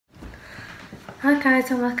Hi guys,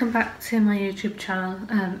 and welcome back to my YouTube channel,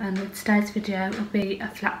 and today's video will be a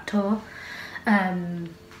flat tour.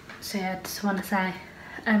 So yeah, I just want to say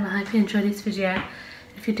I hope you enjoyed this video.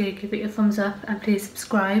 If you do, give it a thumbs up and please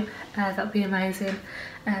subscribe, that would be amazing.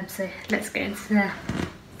 So let's get into the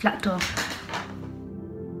flat tour.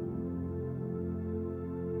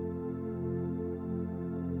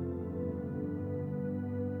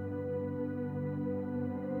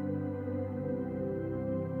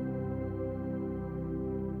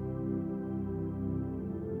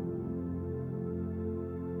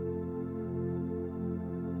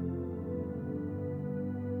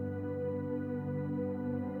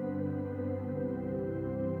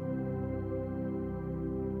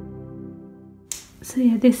 So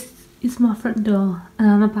yeah, this is my front door, and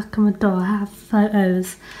on the back of my door I have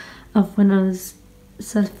photos of when I was,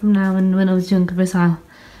 so from now and when I was younger as well.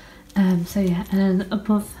 So yeah, and then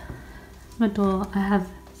above my door I have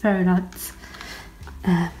fairy lights.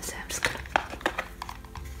 So I'm just gonna...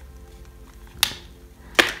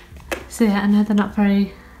 So yeah, I know they're not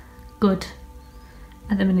very good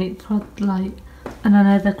at the minute for light, and I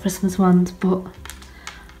know they're Christmas ones, but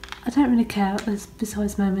I don't really care, it's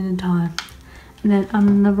besides moment in time. And then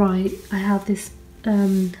on the right I have this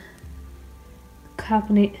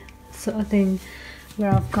cabinet sort of thing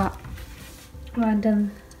where I've got random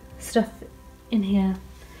stuff in here,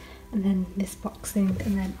 and then this box thing,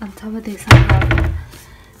 and then on top of this I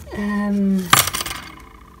have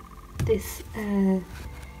this the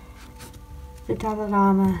Dalai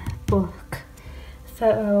Lama book,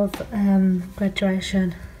 photo of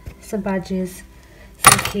graduation, some badges,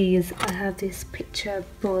 some keys. I have this picture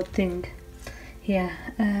board thing here,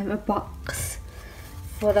 a box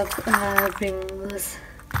full of rings.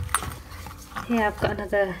 Here I've got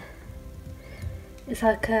another, it's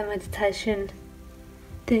like a meditation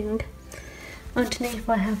thing. Underneath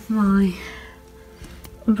I have my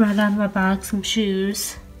umbrella and my bag, some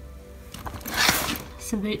shoes,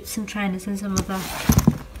 some boots, some trainers and some other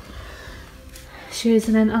shoes.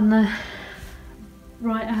 And then on the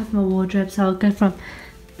right I have my wardrobe, so I'll go from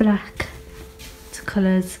black to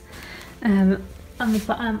colours. On the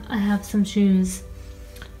bottom I have some shoes,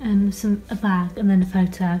 a bag, and then a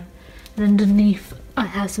photo. And underneath I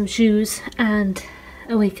have some shoes and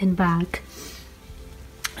a weekend bag.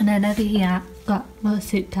 And then over here I've got my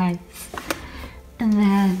suitcase. And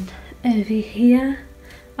then over here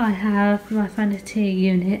I have my vanity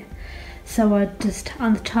unit. So I just,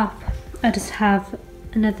 on the top I just have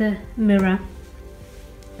another mirror,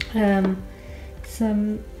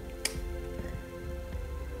 some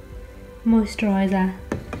moisturiser,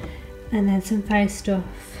 and then some face stuff.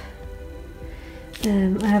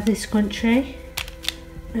 I have this scrunchie,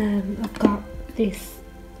 I've got this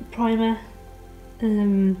primer,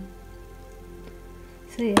 so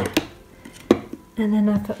yeah, and then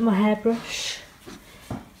I've got my hairbrush,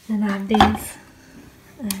 and I have these,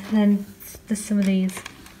 and then there's some of these,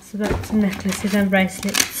 so that's some necklaces and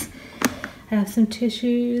bracelets. I have some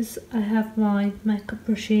tissues, I have my makeup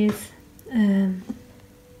brushes,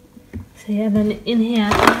 so yeah, then in here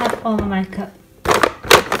I have all my makeup.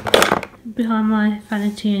 Behind my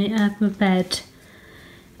vanity unit I have my bed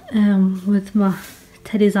with my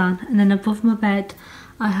teddies on, and then above my bed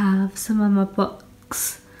I have some of my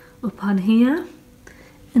books up on here,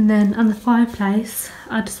 and then on the fireplace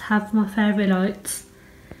I just have my fairy lights,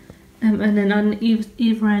 and then on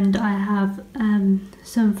either end I have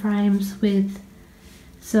some frames with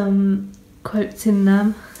some quotes in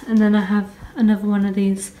them, and then I have another one of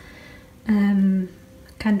these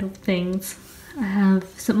candle things. I have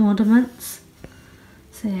some ornaments,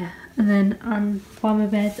 so yeah, and then by my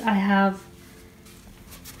bed I have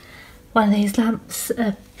one of these lamps,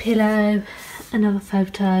 a pillow, another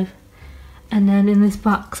photo, and then in this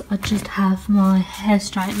box I just have my hair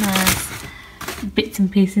straighteners, bits and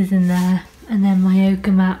pieces in there, and then my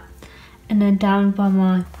yoga mat, and then down by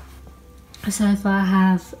my sofa I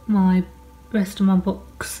have my rest of my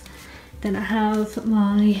books. Then I have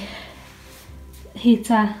my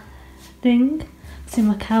heater thing, so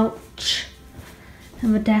my couch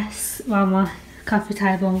and my desk, well, my coffee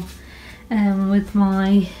table, with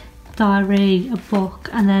my diary, a book,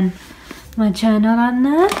 and then my journal on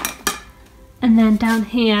there. And then down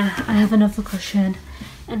here I have another cushion,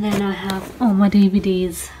 and then I have all my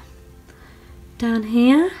DVDs down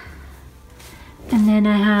here, and then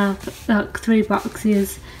I have like 3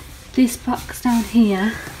 boxes. This box down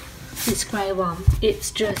here, this grey one,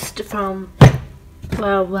 it's just from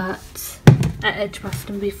where I worked at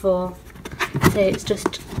Edgbaston before, so it's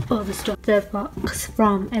just all the stuff, the box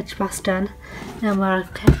from Edgbaston, and where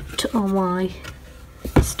I've kept all my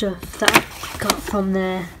stuff that I got from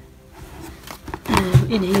there.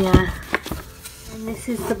 in here. And this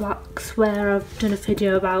is the box where I've done a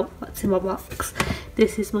video about what's in my box.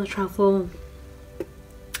 This is my travel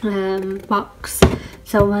box,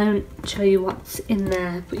 so I won't show you what's in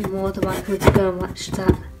there, but you're more than welcome to go and watch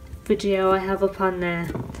that video I have up on there.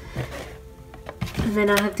 And then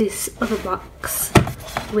I have this other box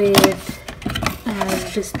with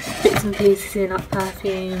just bits and pieces in, like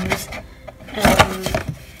perfumes,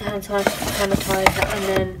 hand sanitizer, and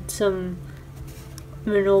then some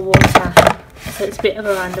mineral water. So it's a bit of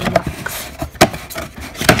a random box.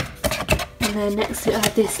 And then next to it I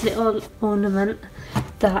have this little ornament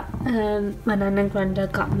that my nan and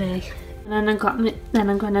granddad got me. Nan and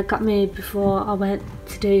granddad got me before I went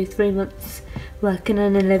to do 3 months working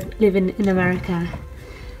and living in America.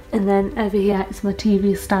 And then over here is my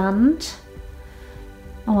TV stand.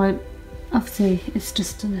 Obviously it's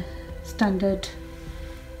just a standard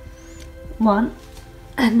one.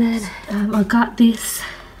 And then I got this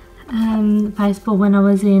baseball when I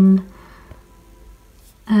was in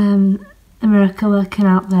America working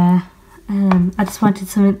out there. I just wanted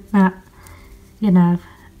something that, you know,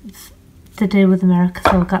 to do with America,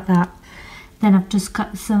 so I got that. Then I've just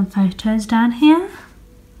got some photos down here,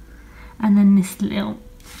 and then this little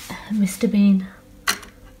Mr. Bean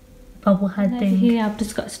bobblehead thing. Here I've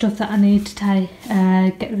just got stuff that I need to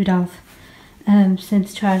get rid of,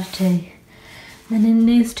 since charity. Then in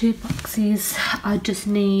these two boxes I just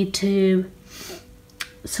need to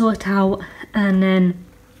sort out and then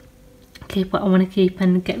keep what I want to keep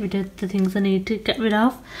and get rid of the things I need to get rid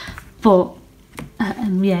of. But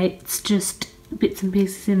yeah, it's just bits and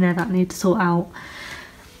pieces in there that I need to sort out.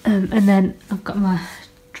 And then I've got my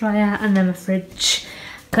dryer and then my fridge.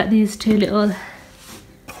 Got these two little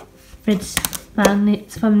fridge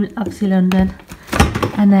magnets from obviously London.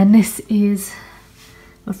 And then this is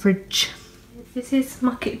my fridge. This is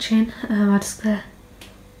my kitchen. I'm just gonna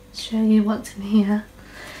show you what's in here.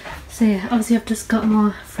 So yeah, obviously I've just got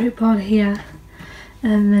my fruit bowl here,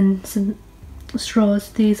 and then some straws.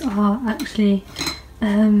 These are actually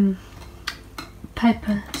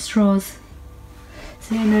paper straws.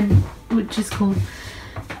 So, and then, which is cool.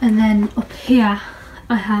 And then up here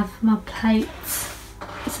I have my plates,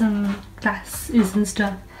 some glasses and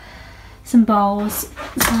stuff, some bowls,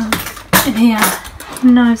 some in here,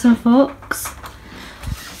 knives and forks,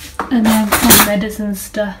 and then some medicine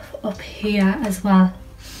stuff up here as well.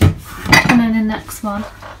 And then the next one,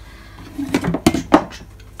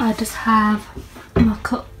 I just have my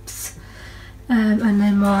cups, and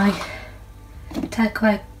then my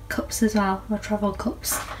takeaway cups as well, my travel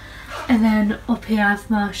cups. And then up here I have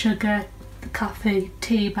my sugar, the coffee,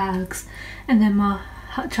 tea bags, and then my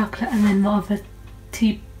hot chocolate, and then my other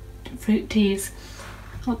fruit teas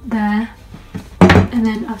up there. And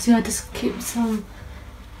then obviously I just keep some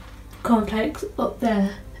cornflakes up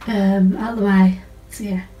there, out the way. So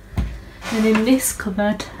yeah. And in this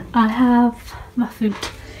cupboard I have my food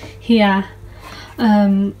here.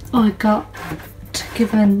 I got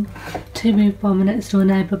given to me by my next door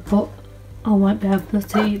neighbour, but I won't be able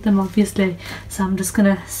to eat them obviously, so I'm just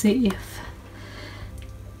gonna see if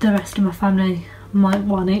the rest of my family might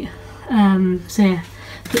want it. So yeah,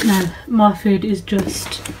 but no, my food is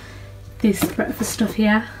just this breakfast stuff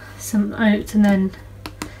here, some oats, and then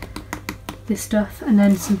this stuff, and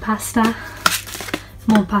then some pasta,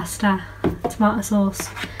 more pasta, tomato sauce,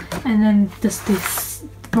 and then just this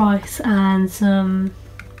rice and some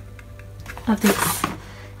of this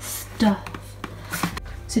stuff.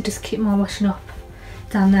 So just keep my washing up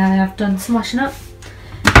down there. I've done some washing up.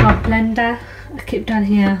 My blender I keep down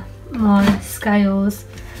here, my scales,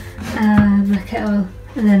 my kettle,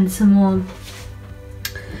 and then some more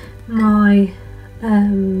my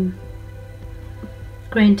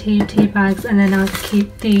green tea bags, and then I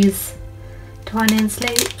keep these Twine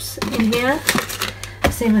sleeps in here.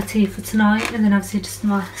 Save my tea for tonight, and then obviously just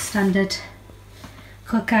my standard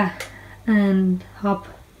cooker and hob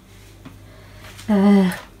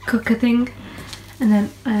cooker thing. And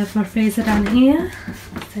then I have my freezer down here,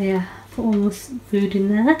 so yeah, put all my food in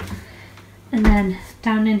there. And then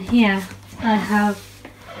down in here I have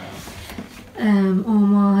all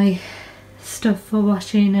my stuff for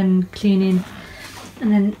washing and cleaning.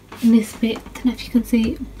 And then in this bit, I don't know if you can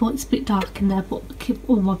see, but it's a bit dark in there, but I keep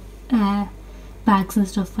all my bags and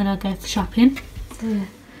stuff when I go for shopping. So yeah,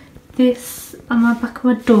 this on my back of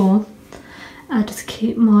my door, I just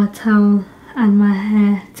keep my towel and my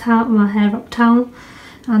hair wrap towel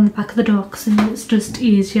on the back of the door, because it's just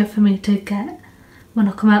easier for me to get when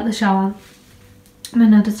I come out the shower. And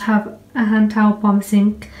then I just have a hand towel by my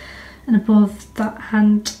sink, and above that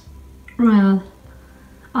hand rail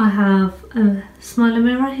I have a smaller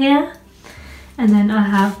mirror here, And then I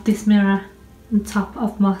have this mirror on top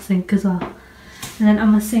of my sink as well. And then on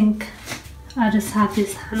my sink I just have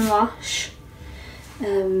this hand wash,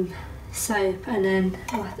 soap, and then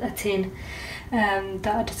a tin that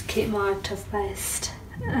I just keep my toothpaste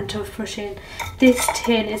and toothbrush in. This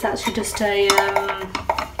tin is actually just a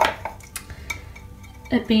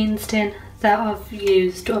beans tin that I've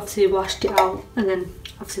used, obviously washed it out, and then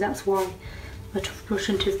obviously that's why my toothbrush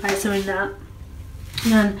and toothpaste are in that.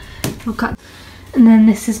 And then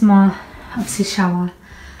this is my obviously shower.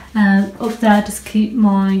 Up there I just keep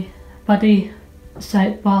my body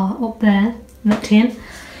soap bar up there in that tin,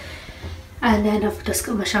 and then I've just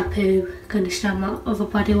got my shampoo, conditioner, and my other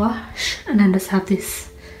body wash, and then just have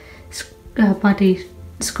this body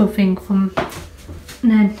scrub thing from.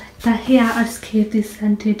 And then here I just keep this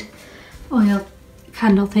scented oil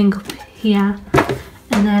candle thing up here,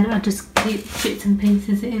 and then I just keep bits and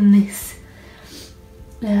pieces in this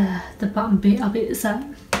the bottom bit of it. So,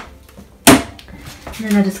 and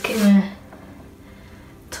then I just keep my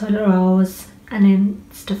toilet rolls and then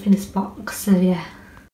stuff in this box. So yeah.